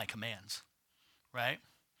 you'll obey my commands, right?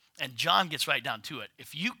 And John gets right down to it.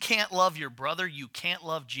 If you can't love your brother, you can't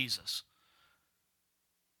love Jesus.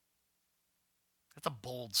 That's a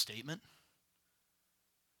bold statement.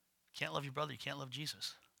 You can't love your brother, you can't love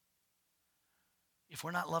Jesus. If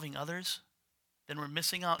we're not loving others, then we're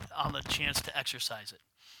missing out on the chance to exercise it.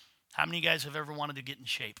 How many of you guys have ever wanted to get in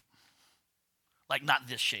shape? Like not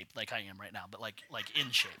this shape like I am right now, but like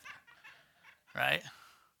in shape. Right?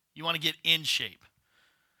 You want to get in shape.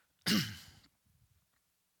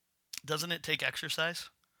 Doesn't it take exercise?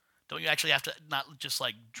 Don't you actually have to not just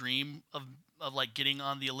like dream of like getting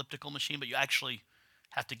on the elliptical machine, but you actually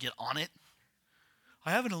have to get on it?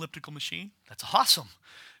 I have an elliptical machine. That's awesome.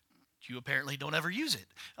 You apparently don't ever use it.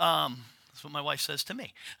 That's what my wife says to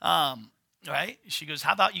me. Right? She goes,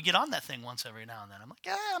 how about you get on that thing once every now and then? I'm like,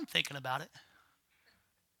 yeah, I'm thinking about it.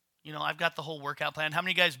 You know, I've got the whole workout plan. How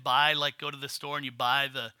many guys go to the store and you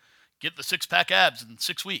get the 6-pack abs in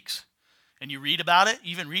 6 weeks? And you read about it?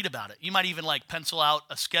 You even read about it. You might even like pencil out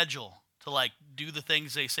a schedule to like do the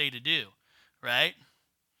things they say to do, right?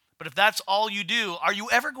 But if that's all you do, are you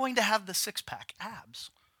ever going to have the 6-pack abs?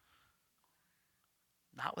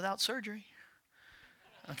 Not without surgery.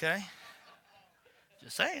 Okay?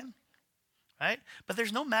 Just saying. Right? But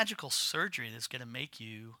there's no magical surgery that's going to make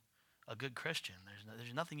you a good Christian.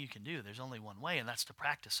 There's nothing you can do. There's only one way, and that's to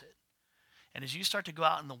practice it. And as you start to go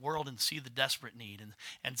out in the world and see the desperate need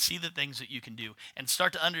and see the things that you can do and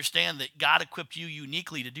start to understand that God equipped you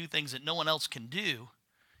uniquely to do things that no one else can do,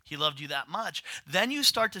 he loved you that much, then you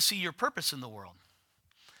start to see your purpose in the world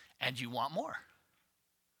and you want more.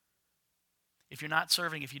 If you're not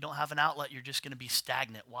serving, if you don't have an outlet, you're just going to be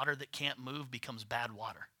stagnant. Water that can't move becomes bad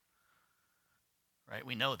water. Right?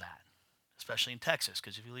 We know that, especially in Texas,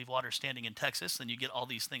 because if you leave water standing in Texas, then you get all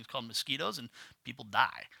these things called mosquitoes and people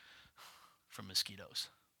die from mosquitoes.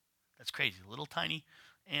 That's crazy. A little tiny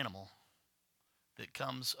animal that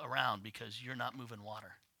comes around because you're not moving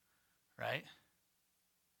water, right?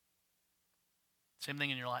 Same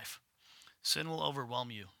thing in your life. Sin will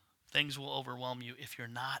overwhelm you. Things will overwhelm you if you're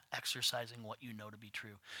not exercising what you know to be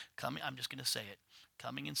true. I'm just going to say it.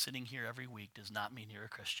 Coming and sitting here every week does not mean you're a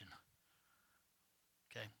Christian.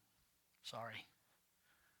 Okay? Sorry.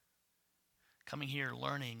 Coming here,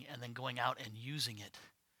 learning, and then going out and using it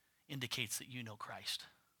indicates that you know Christ.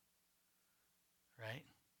 Right?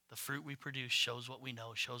 The fruit we produce shows what we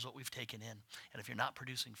know, shows what we've taken in. And if you're not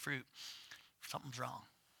producing fruit, something's wrong.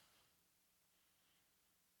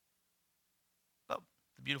 But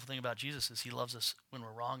the beautiful thing about Jesus is he loves us when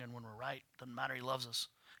we're wrong and when we're right. Doesn't matter, he loves us.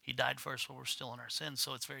 He died for us while we're still in our sins,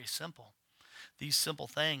 so it's very simple. These simple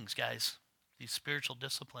things, guys, these spiritual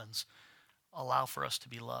disciplines allow for us to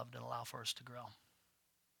be loved and allow for us to grow.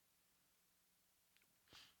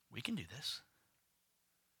 We can do this.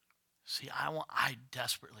 See, I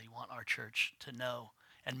desperately want our church to know,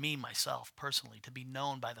 and me, myself, personally, to be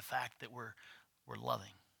known by the fact that we're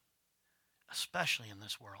loving, especially in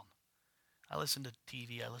this world. I listen to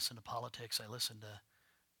TV, I listen to politics, I listen to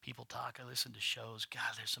people talk, I listen to shows.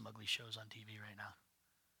 God, there's some ugly shows on TV right now.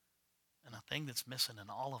 And the thing that's missing in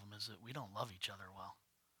all of them is that we don't love each other well.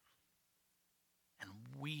 And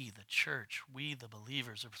we, the church, we, the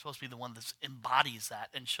believers, are supposed to be the one that embodies that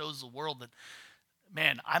and shows the world that,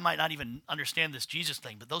 man, I might not even understand this Jesus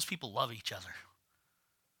thing, but those people love each other.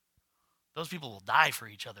 Those people will die for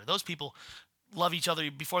each other. Those people love each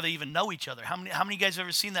other before they even know each other. How many of you guys have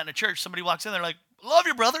ever seen that in a church? Somebody walks in, they're like, love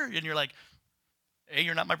your brother. And you're like, A,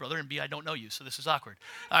 you're not my brother, and B, I don't know you, so this is awkward.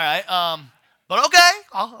 All right. But okay,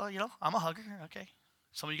 I'm a hugger. Okay,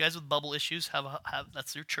 some of you guys with bubble issues have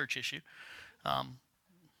that's your church issue.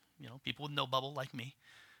 People with no bubble like me.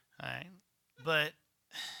 All right, but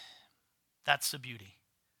that's the beauty,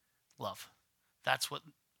 love. That's what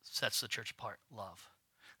sets the church apart, love.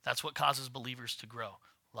 That's what causes believers to grow,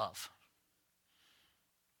 love.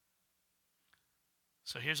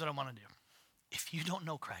 So here's what I want to do. If you don't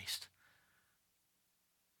know Christ,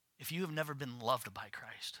 if you have never been loved by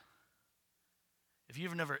Christ, if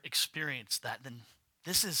you've never experienced that, then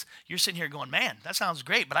you're sitting here going, man, that sounds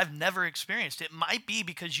great, but I've never experienced it. It might be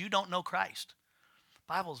because you don't know Christ.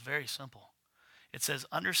 The Bible is very simple. It says,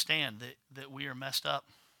 understand that we are messed up.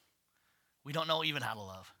 We don't know even how to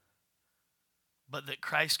love. But that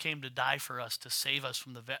Christ came to die for us to save us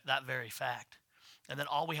from that very fact. And then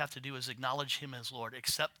all we have to do is acknowledge him as Lord,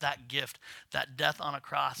 accept that gift, that death on a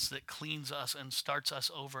cross that cleans us and starts us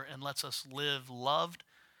over and lets us live loved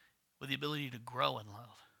with the ability to grow in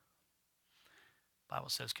love. The Bible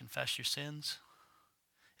says, confess your sins,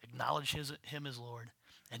 acknowledge him as Lord,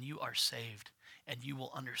 and you are saved, and you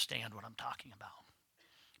will understand what I'm talking about.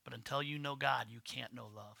 But until you know God, you can't know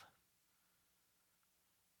love.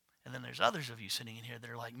 And then there's others of you sitting in here that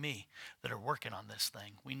are like me, that are working on this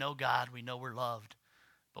thing. We know God, we know we're loved,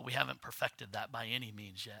 but we haven't perfected that by any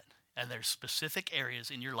means yet. And there's specific areas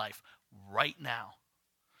in your life right now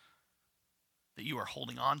that you are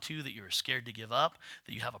holding on to, that you are scared to give up,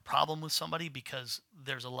 that you have a problem with somebody because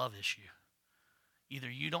there's a love issue. Either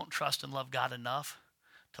you don't trust and love God enough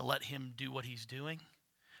to let him do what he's doing,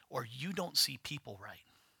 or you don't see people right.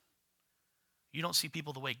 You don't see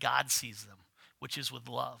people the way God sees them, which is with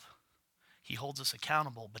love. He holds us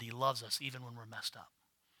accountable, but he loves us even when we're messed up.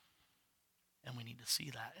 And we need to see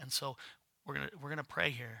that. And so we're gonna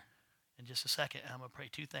pray here in just a second, and I'm going to pray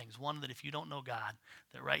two things. One, that if you don't know God,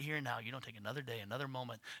 that right here and now, you don't take another day, another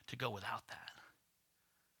moment to go without that,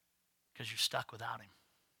 because you're stuck without him.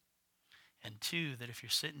 And two, that if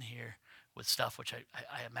you're sitting here with stuff, which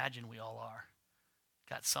I imagine we all are,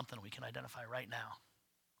 got something we can identify right now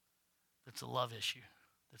that's a love issue,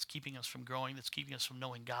 that's keeping us from growing, that's keeping us from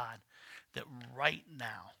knowing God, that right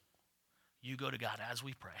now you go to God as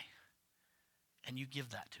we pray and you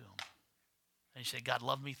give that to him. And you say, God,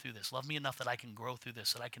 love me through this. Love me enough that I can grow through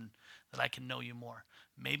this, that I can know you more.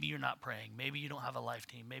 Maybe you're not praying. Maybe you don't have a life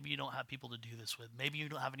team. Maybe you don't have people to do this with. Maybe you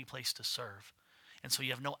don't have any place to serve. And so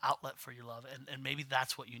you have no outlet for your love. And maybe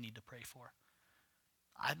that's what you need to pray for.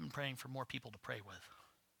 I've been praying for more people to pray with.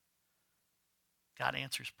 God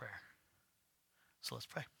answers prayer. So let's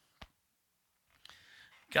pray.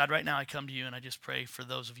 God, right now I come to you and I just pray for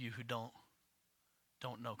those of you who don't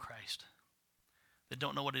know Christ, that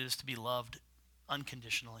don't know what it is to be loved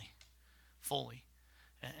unconditionally, fully.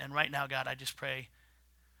 And right now, God, I just pray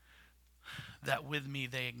that with me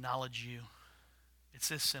they acknowledge you. It's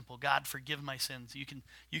this simple. God, forgive my sins. You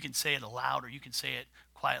can say it aloud or you can say it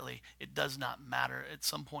quietly. It does not matter. At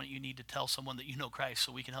some point you need to tell someone that you know Christ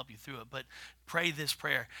so we can help you through it. But pray this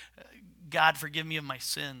prayer. God, forgive me of my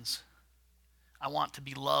sins. I want to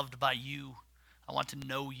be loved by you. I want to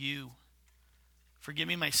know you. Forgive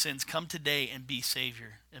me my sins. Come today and be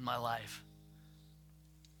Savior in my life.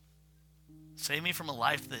 Save me from a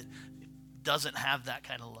life that doesn't have that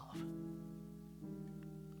kind of love.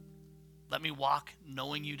 Let me walk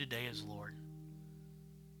knowing you today as Lord.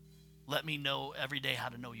 Let me know every day how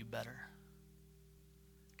to know you better.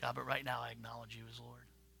 God, but right now I acknowledge you as Lord.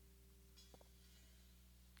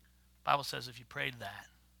 The Bible says if you prayed that,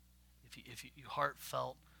 if you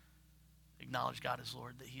heartfelt acknowledge God as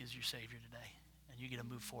Lord, that he is your Savior today, and you get to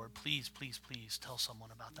move forward, please, please, please tell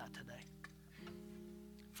someone about that today.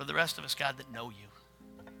 For the rest of us, God, that know you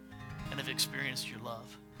and have experienced your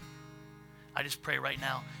love, I just pray right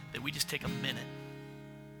now that we just take a minute.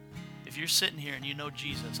 If you're sitting here and you know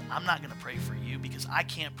Jesus, I'm not going to pray for you because I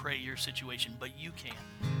can't pray your situation, but you can.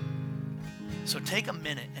 So take a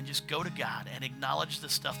minute and just go to God and acknowledge the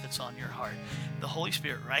stuff that's on your heart. The Holy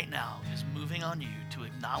Spirit right now is moving on you to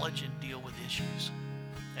acknowledge and deal with issues.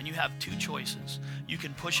 And you have two choices. You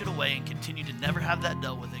can push it away and continue to never have that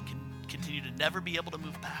dealt with and continue to never be able to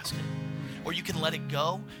move past it. Or you can let it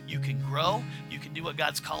go, you can grow, you can do what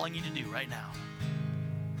God's calling you to do right now.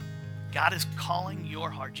 God is calling your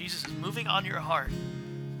heart. Jesus is moving on your heart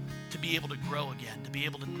to be able to grow again, to be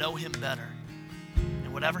able to know him better.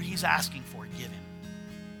 And whatever he's asking for, give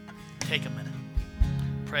him. Take a minute.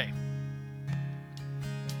 Pray.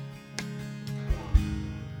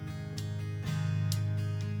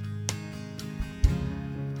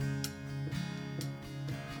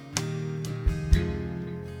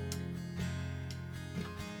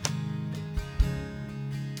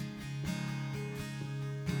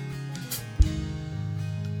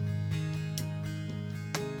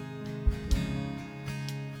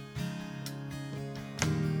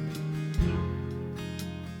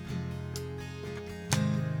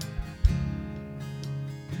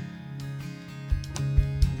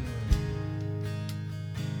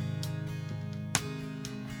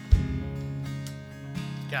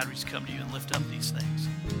 God, we just come to you and lift up these things.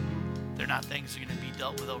 They're not things that are going to be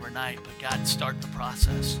dealt with overnight, but God, start the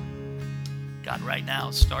process. God, right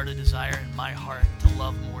now, start a desire in my heart to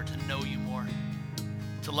love more, to know you more,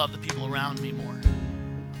 to love the people around me more,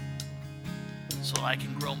 so I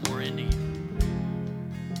can grow more into you.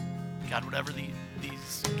 God, whatever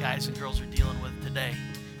these guys and girls are dealing with today,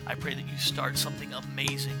 I pray that you start something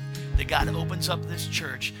amazing, that God opens up this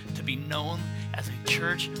church to be known as a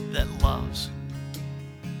church that loves.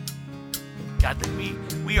 God, that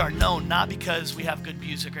we are known not because we have good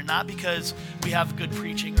music or not because we have good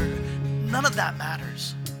preaching, or none of that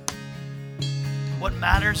matters. What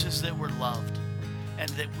matters is that we're loved and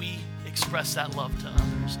that we express that love to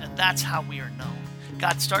others, and that's how we are known.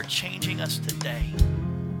 God, start changing us today,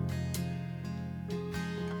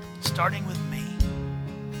 starting with me.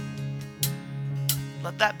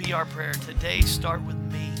 Let that be our prayer today. Start with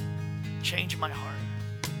me. Change my heart.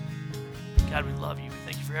 God, we love you. We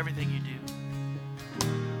thank you for everything you do.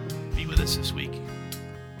 Be with us this week.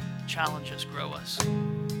 Challenge us, grow us.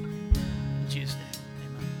 In Jesus' name,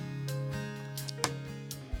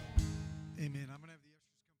 amen. Amen.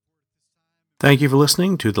 Thank you for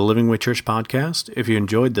listening to the Living Way Church podcast. If you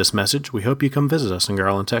enjoyed this message, we hope you come visit us in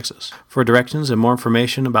Garland, Texas. For directions and more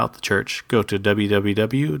information about the church, go to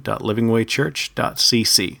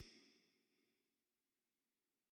www.livingwaychurch.cc.